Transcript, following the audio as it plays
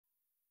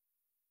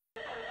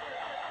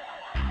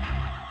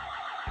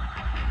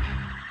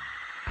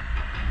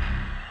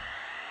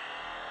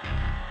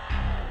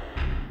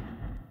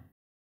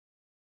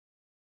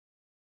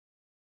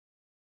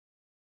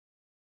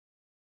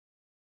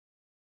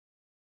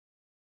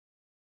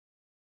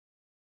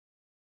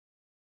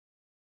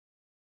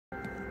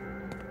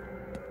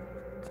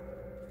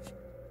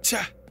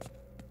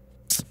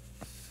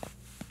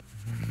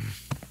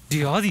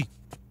டேய் ஆதி,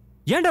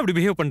 ஏன்டா அப்படி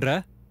பிஹேவ் பண்ற?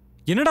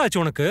 என்னடா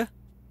ஆச்சு உனக்கு?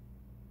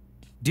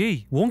 டேய்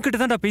உன்கிட்ட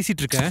தான்டா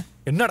பேசிட்டு இருக்கேன்.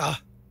 என்னடா?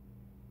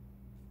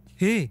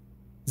 ஹே,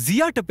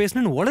 ஜியாட்ட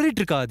பேசணும்னு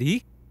உளறிட்டு இருக்கா ஆதி?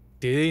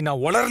 டேய்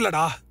நான்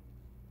உளறலடா.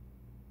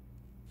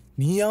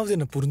 நீயாவது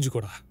என்ன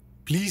புரிஞ்சுக்கோடா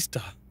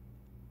ப்ளீஸ்டா.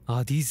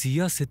 ஆதி,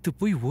 ஜியா செத்து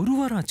போய் 1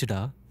 வாரம் ஆச்சுடா.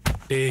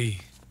 டேய்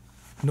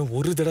இன்னும்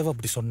ஒரு தடவை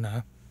அப்படி சொன்ன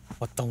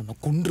பத்தா உன்னை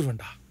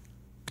கொன்றுவேன்டா.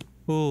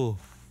 ஓ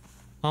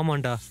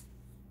ஆமாண்டா,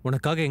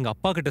 உனக்காக எங்க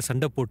அப்பா கிட்ட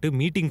சண்டை போட்டு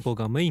மீட்டிங்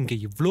போகாம இங்க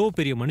இவ்ளோ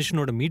பெரிய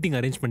மனுஷனோட மீட்டிங்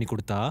அரேஞ்ச் பண்ணி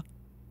கொடுத்தா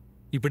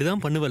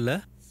இப்படிதான் பண்ணுவல்ல?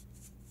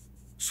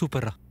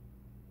 சூப்பர்ரா,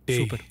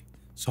 சூப்பர்.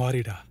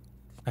 சாரிடா,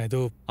 நான்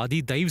ஏதோ. ஆதி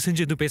தயவு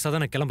செஞ்சு எதுவும்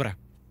பேசாதான், நான் கிளம்புறேன்.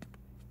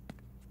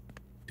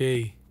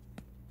 டேய்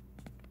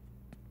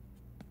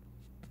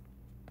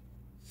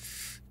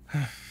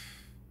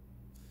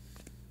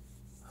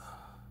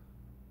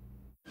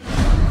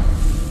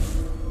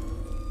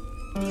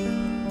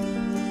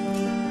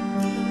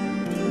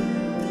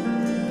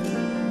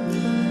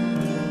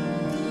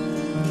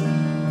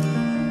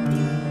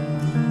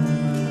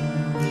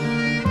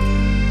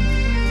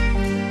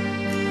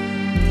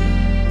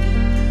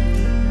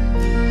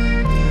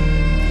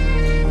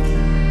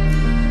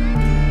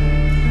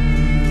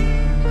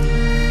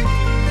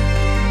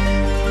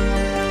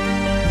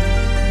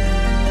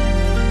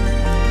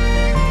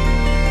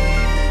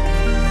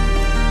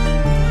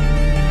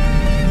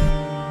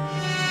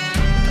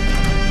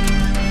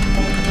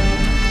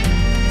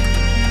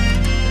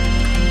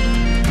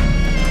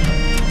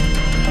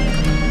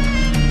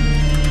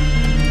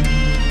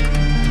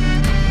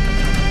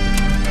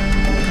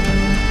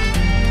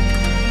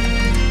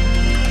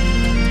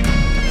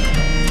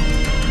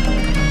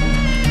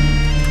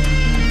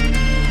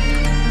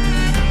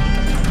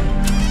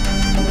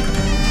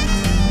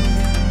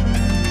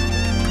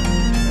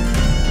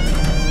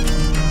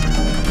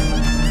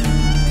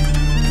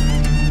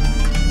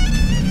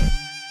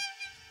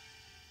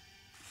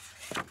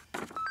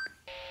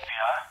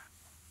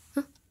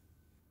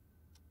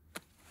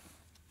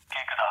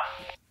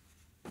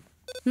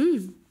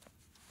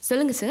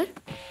சொல்லுங்க சார்.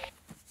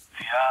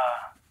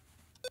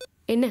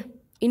 என்ன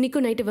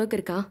இன்னைக்கும் நைட்டு ஒர்க்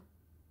இருக்கா?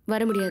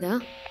 வர முடியாதா?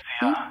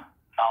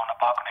 நான் உன்னை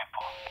பார்க்கணும்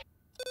இப்போ.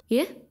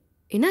 ஏ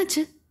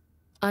என்னாச்சு?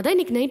 அதான்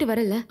இன்னைக்கு நைட்டு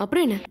வரல,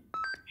 அப்புறம் என்ன?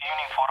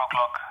 ஈவினிங் 4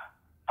 o'clock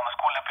நம்ம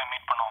ஸ்கூல்ல போய்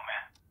மீட் பண்ணுவோமே,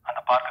 அந்த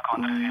பார்க்குக்கு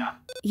வந்துரு சியா.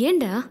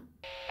 ஏண்டா?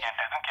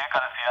 என்கிட்ட எதுவும்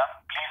கேட்காத சியா,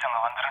 ப்ளீஸ் அங்க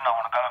வந்துரு, நான்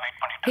உனக்காக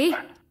வெயிட் பண்ணிட்டு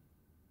இருக்கேன்.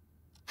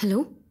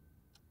 ஹலோ,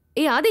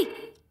 ஏ ஆதி,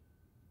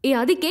 ஏ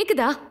ஆதி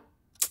கேக்குதா?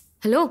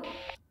 ஹலோ.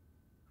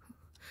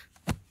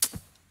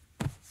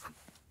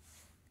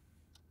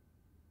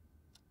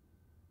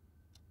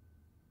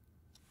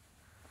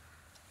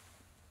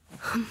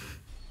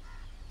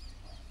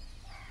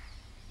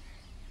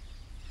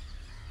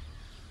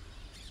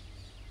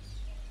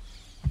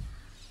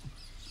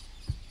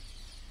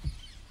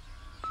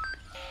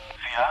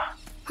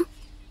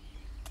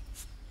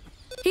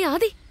 ஏய்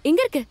ஆதி, எங்க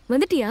இருக்க?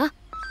 வந்துட்டியா?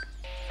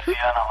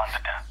 நான்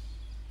வந்துட்டேன்.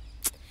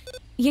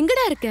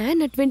 எங்கடா இருக்க?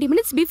 நான் 20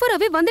 minutes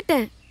பிஃபோராவே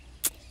வந்துட்டேன்.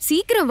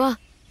 சீக்கிரம் வா,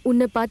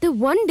 உன்னை பார்த்து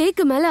 1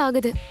 டேக்கு மேல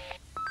ஆகுது.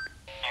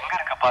 எங்க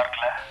இருக்க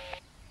பார்க்ல?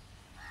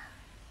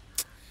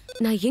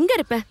 நான் எங்க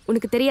இருப்பேன்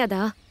உனக்கு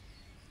தெரியாதா?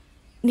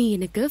 நீ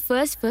எனக்கு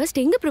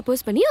ஃபர்ஸ்ட் எங்க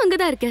ப்ரப்போஸ் பண்ணி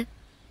அங்கதான் இருக்க.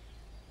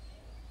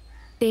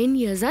 10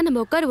 years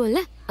நம்ம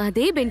உட்காருவோம்ல,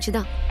 அதே பெஞ்ச்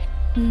தான்.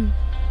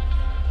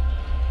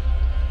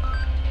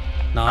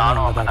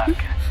 நானும் அங்கதான்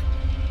இருக்கேன்.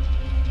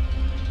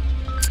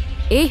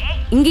 ஏய்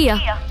இங்கயா?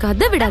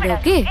 கதை விடாத,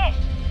 ஓகே?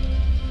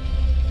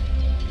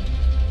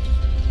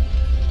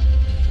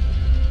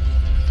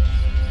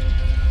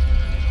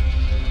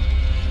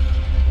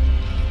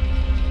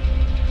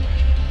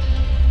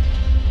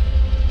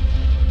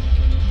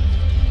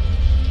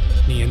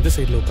 நீ எந்த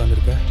சைடுல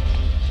உட்கார்ந்திருக்க?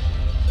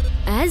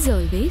 As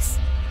always,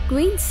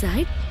 queen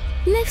side,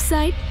 left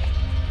side.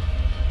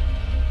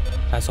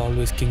 As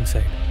always, king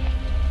side,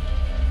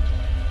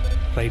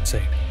 right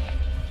side.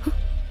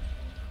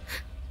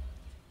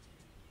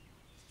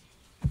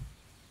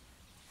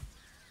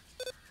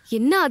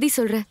 என்ன ஆதி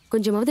சொல்ற?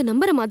 கொஞ்சமாவது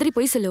நம்புற மாதிரி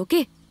போய் சொல்லு, ஓகே?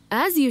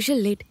 As usual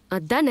late,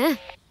 அதானே?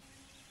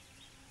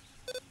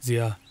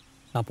 ஜியா,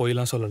 நான்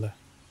போயெல்லாம் சொல்லல.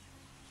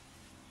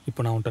 இப்போ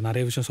நான் உன்கிட்ட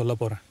நிறைய விஷயம் சொல்ல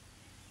போறேன்.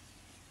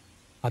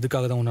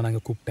 அதுக்காக தான் உன்னை நான்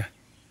இங்கே கூப்பிட்டேன்.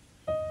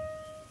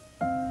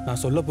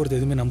 நான் சொல்ல போகிறது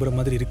எதுவுமே நம்புற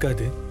மாதிரி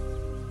இருக்காது.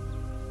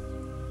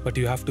 But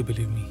you have to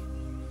believe me.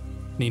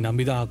 நீ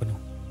நம்பி தான்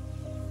ஆகணும்.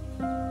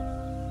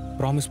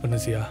 ப்ராமிஸ் பண்ணு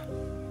ஜியா.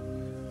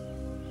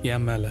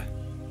 என் மேலே,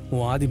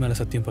 உன் ஆதி மேலே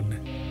சத்தியம் பண்ணு.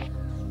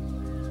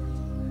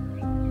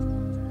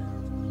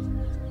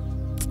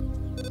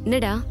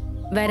 என்னடா,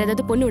 வேற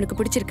ஏதாவது பொண்ணு உனக்கு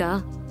பிடிச்சிருக்கா?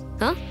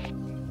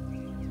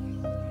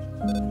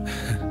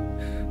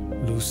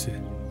 லூசு,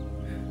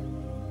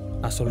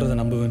 நான் சொல்றத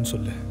நம்புவேன்னு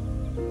சொல்லு.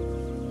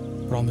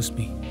 Promise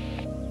me.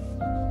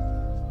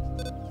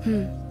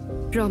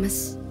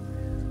 ப்ராமிஸ்.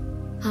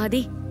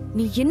 ஆதி,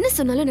 நீ என்ன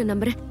சொன்னாலும் நான்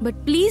நம்புறேன். பட்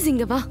ப்ளீஸ்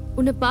இங்க வா.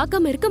 உன்னை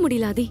பார்க்காம இருக்க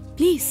முடியல ஆதி,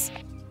 ப்ளீஸ்.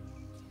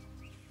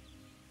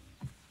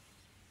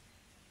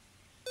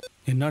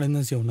 என்னால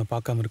என்ன உன்னை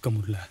பார்க்காம இருக்க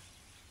முடியல?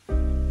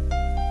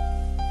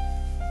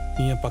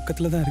 நீ என்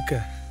பக்கத்துல தான் இருக்க.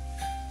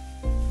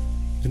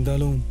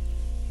 இருந்தாலும்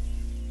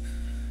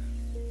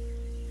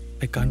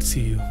I can't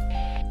see you.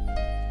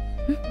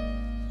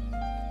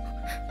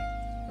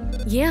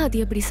 ஏன்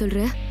ஆதி அப்படி சொல்ற?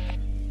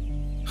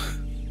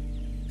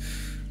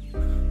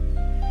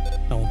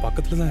 நான் உன்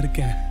பக்கத்துல தான்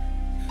இருக்கேன்.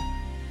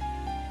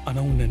 ஆனா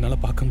உன்னை என்னால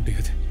பார்க்க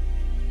முடியாது.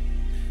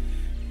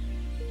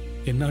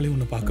 என்னாலே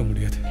உன்னை பார்க்க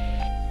முடியாது.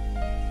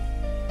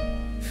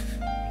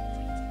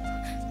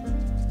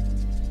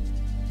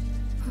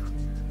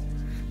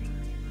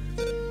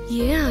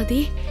 ஏன்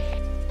ஆதி?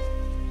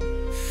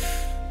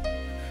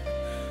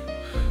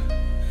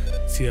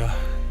 சியா,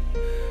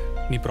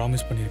 நீ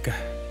ப்ராமிஸ் பண்ணியிருக்க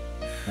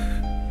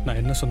நான்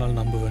என்ன சொன்னாலும்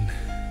நம்புவேன்.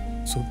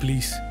 ஸோ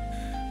ப்ளீஸ்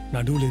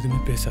நடுவில் எதுவுமே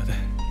பேசாத.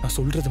 நான்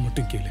சொல்றதை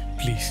மட்டும் கேளு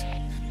ப்ளீஸ்.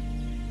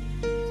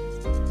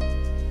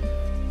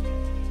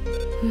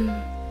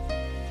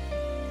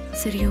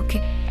 சரி, okay.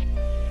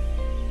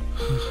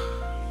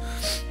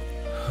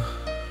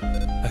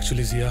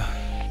 Actually Zia,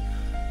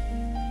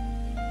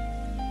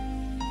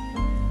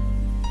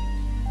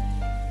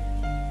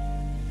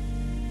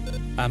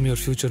 I'm your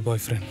future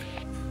boyfriend.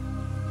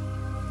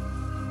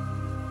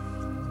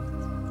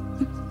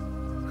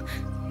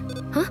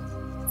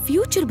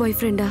 Future பாய்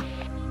ஃப்ரெண்டா?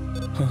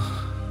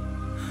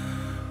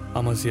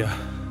 ஆமா ஜியா,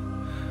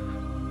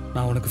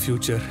 நான் உனக்கு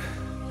ஃபியூச்சர்,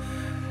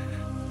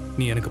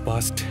 நீ எனக்கு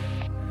பாஸ்ட்.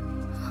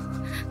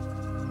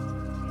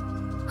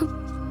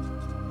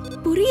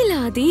 புரியல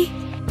ஆதி.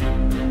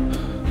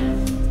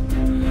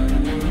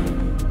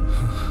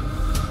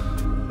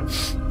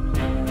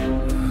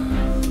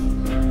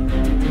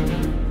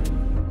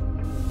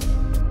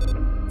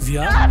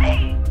 ஜியா,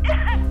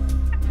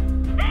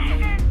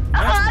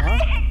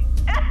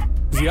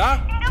 ஜியா,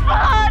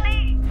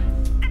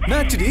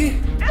 என்னாச்சுடி?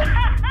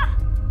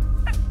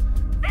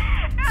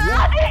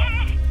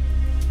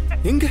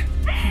 எங்க?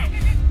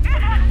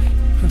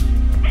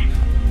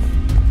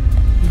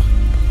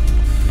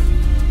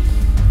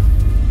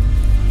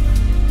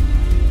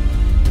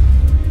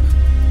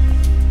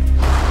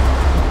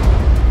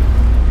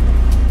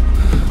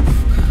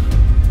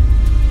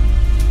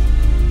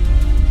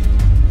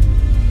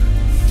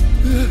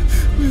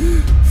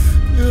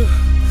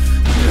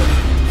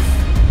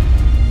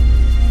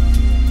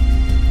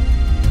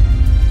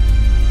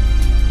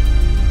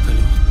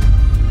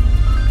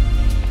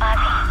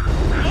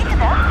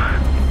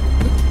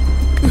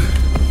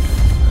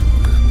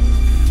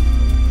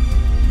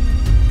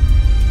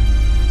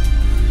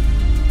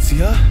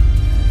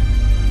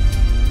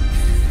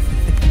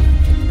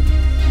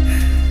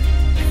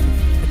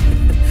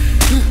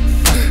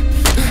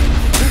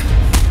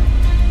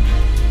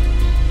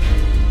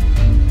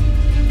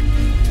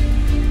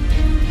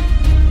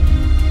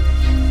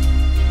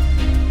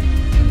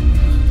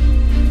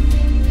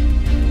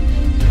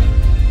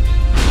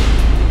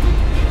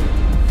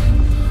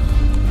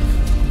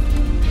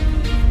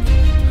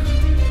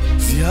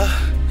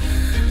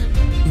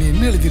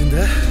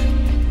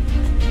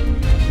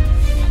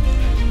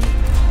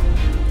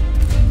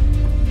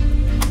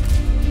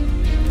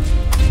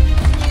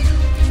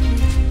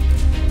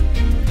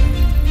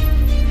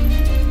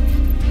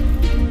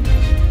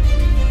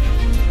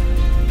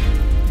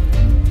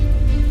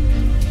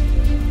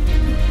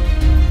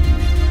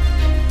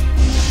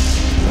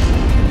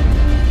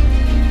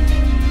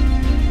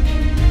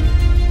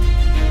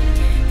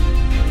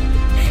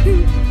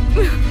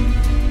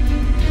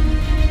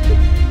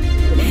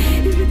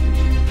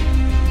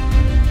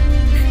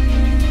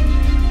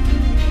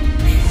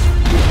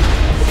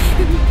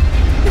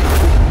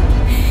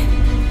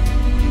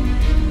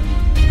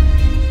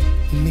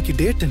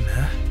 டேட் என்ன?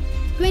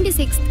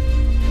 26th.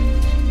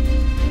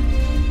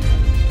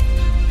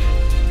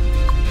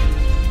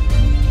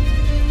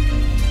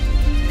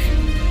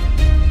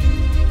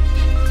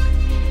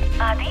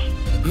 ஆதி,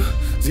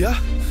 ஜியா,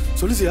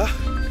 சொல்லு ஜியா.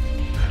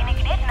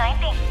 இன்னைக்கு டேட்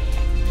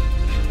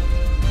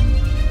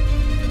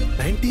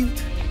 19th.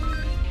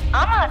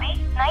 ஆமா ஆதி,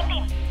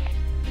 19.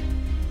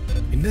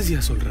 என்ன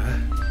ஜியா சொல்ற?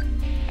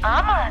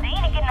 ஆமா ஆதி,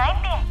 இன்னைக்கு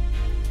 19.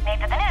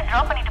 நேத்து தானே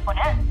டிராப் பண்ணிட்டு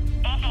போனேன்.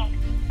 18th,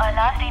 our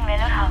last day in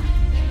Vellore house.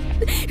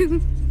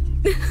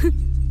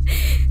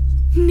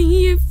 நீ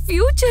என்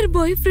ஃபியூச்சர்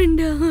பாய்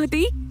ஃப்ரெண்டா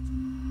ஆதி?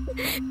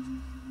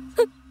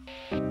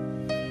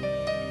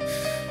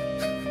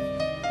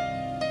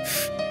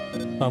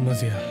 ஆமா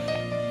ஜியா.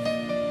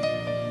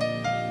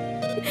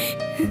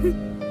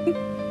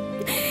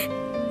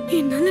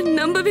 என்னால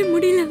நம்பவே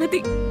முடியல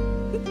ஆதி.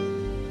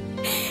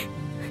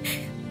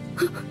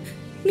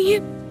 நீ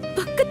என்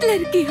பக்கத்துல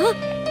இருக்கியா?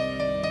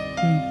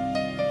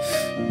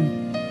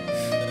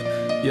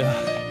 யா.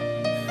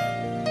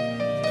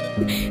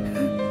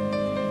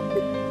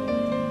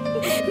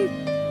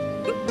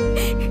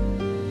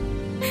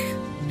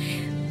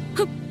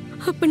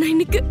 அப்ப நான்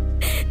இன்னைக்கு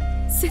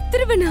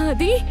செத்துருவேனா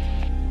ஆதி?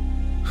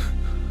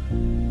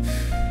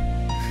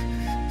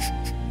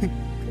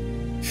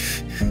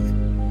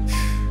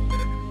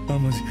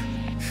 ஆமா ஜியா.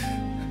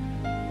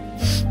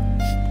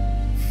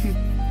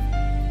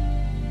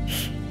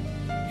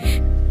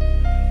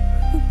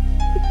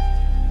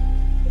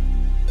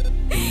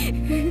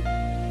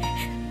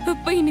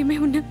 அப்ப இனிமே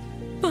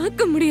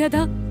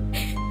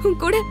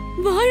கூட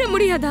வாழ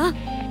முடியாதா?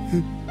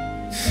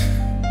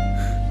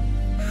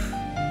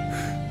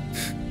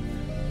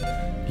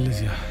 இல்ல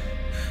ஜியா,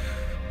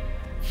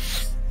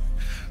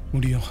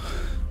 முடியும்.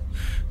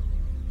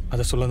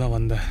 அதை சொல்ல தான்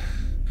வந்தேன்.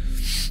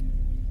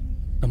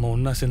 நம்ம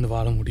ஒன்னா சேர்ந்து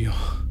வாழ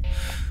முடியும்.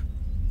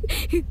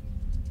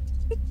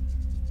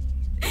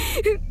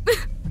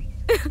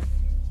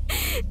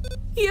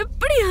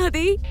 எப்படி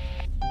ஆதி?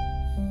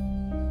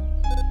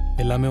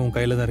 எல்லாமே உன்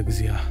கையில தான் இருக்கு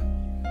ஜியா.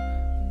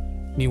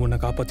 நீ உன்னை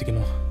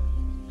காப்பாத்திக்கணும்.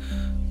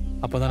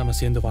 அப்பதான் நம்ம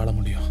சேர்ந்து வாழ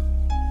முடியும்.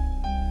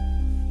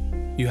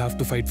 You have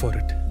to fight for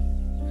it.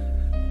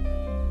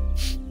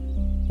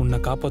 உன்னை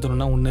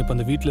காப்பாற்றணும்னா உன்னை இப்போ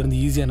அந்த வீட்டில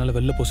இருந்து ஈஸியா என்னால்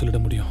வெளில போக சொல்லிட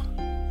முடியும்.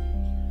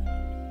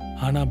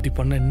 ஆனா அப்படி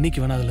பண்ண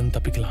இன்னைக்கு வேணா அதுல இருந்து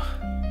தப்பிக்கலாம்.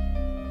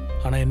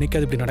 ஆனா என்னைக்கு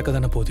அது இப்படி நடக்க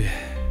தானே போகுது.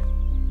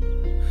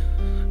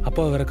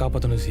 அப்பாவை வேற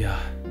காப்பாற்றணும் ஜியா.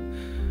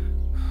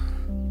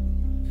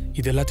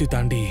 இது எல்லாத்தையும்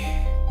தாண்டி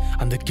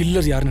அந்த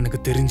கில்லர் யாருன்னு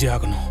எனக்கு தெரிஞ்சே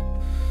ஆகணும்.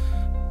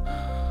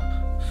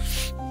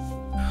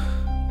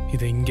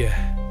 இதை இங்க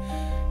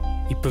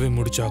இப்பவே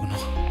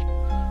முடிச்சாகணும்.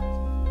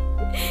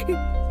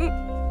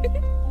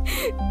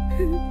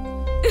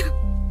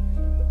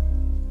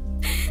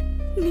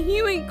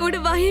 நீயும் என் கூட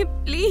வாயே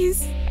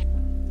ப்ளீஸ்.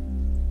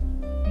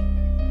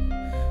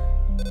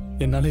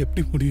 என்னால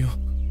எப்படி முடியும்?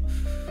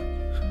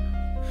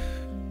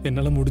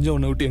 என்னால முடிஞ்ச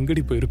உன்னை விட்டு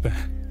எங்கடி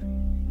போயிருப்பேன்?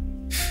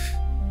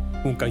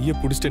 உன் கையை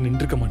பிடிச்சிட்டு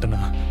நின்றுக்க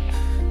மாட்டேனா?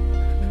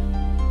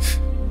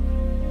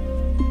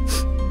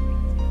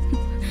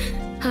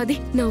 ஆதி,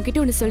 நான்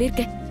உன்கிட்ட ஒன்னு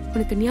சொல்லியிருக்கேன்.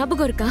 உனக்கு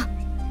ஞாபகம் இருக்கா?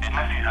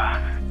 என்ன ஜியா?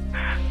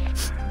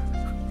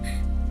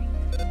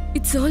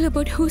 It's all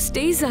about who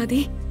stays,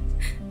 Aadhi,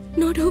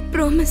 not who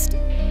promised.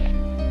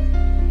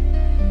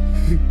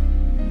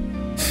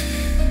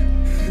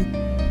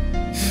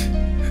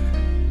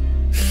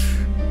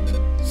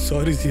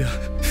 Sorry Zia,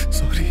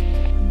 sorry.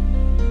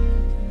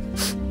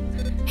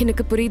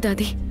 எனக்கு புரியுது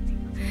ஆதி.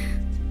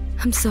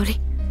 I'm sorry.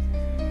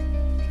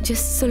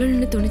 Just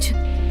சொல்லணும்னு தோணுச்சு.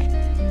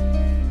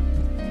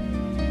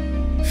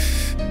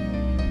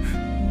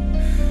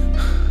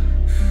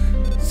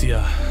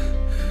 ஜியா,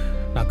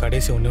 நான்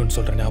கடைசி ஒன்று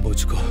சொல்றேன், ஞாபகம்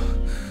வச்சுக்கோ.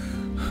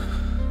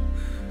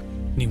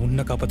 நீ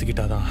உன்னை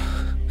காப்பாத்திக்கிட்டாதான்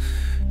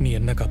நீ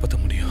என்ன காப்பாற்ற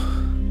முடியும்.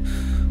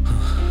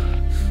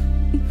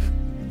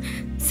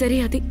 சரி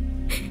ஆதி,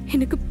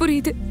 எனக்கு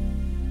புரியுது.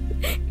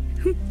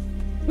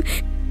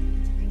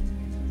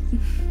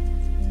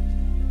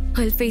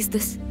 I'll face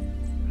this.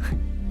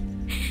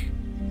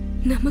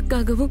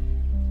 நமக்காகவும்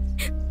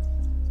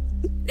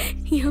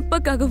என்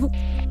அப்பாக்காகவும்.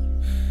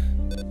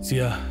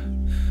 ஜியா,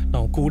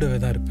 நான் கூடவே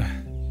தான் இருப்பேன்.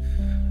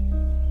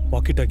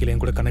 வாக்கி டாக்கில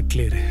என் கூட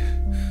கனெக்ட்ல இரு.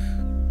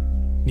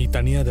 நீ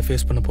தனியா அதை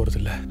ஃபேஸ் பண்ண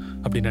போறதில்ல,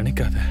 அப்படி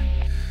நினைக்காத.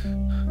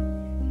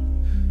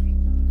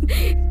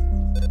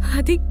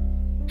 ஆதி,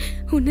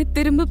 உன்னை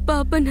திரும்ப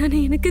பாப்ப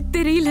நான் எனக்கு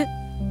தெரியல.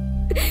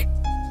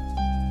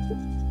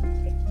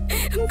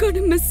 I'm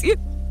gonna miss you.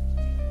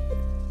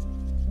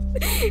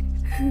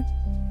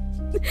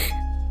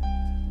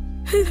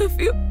 I love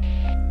you.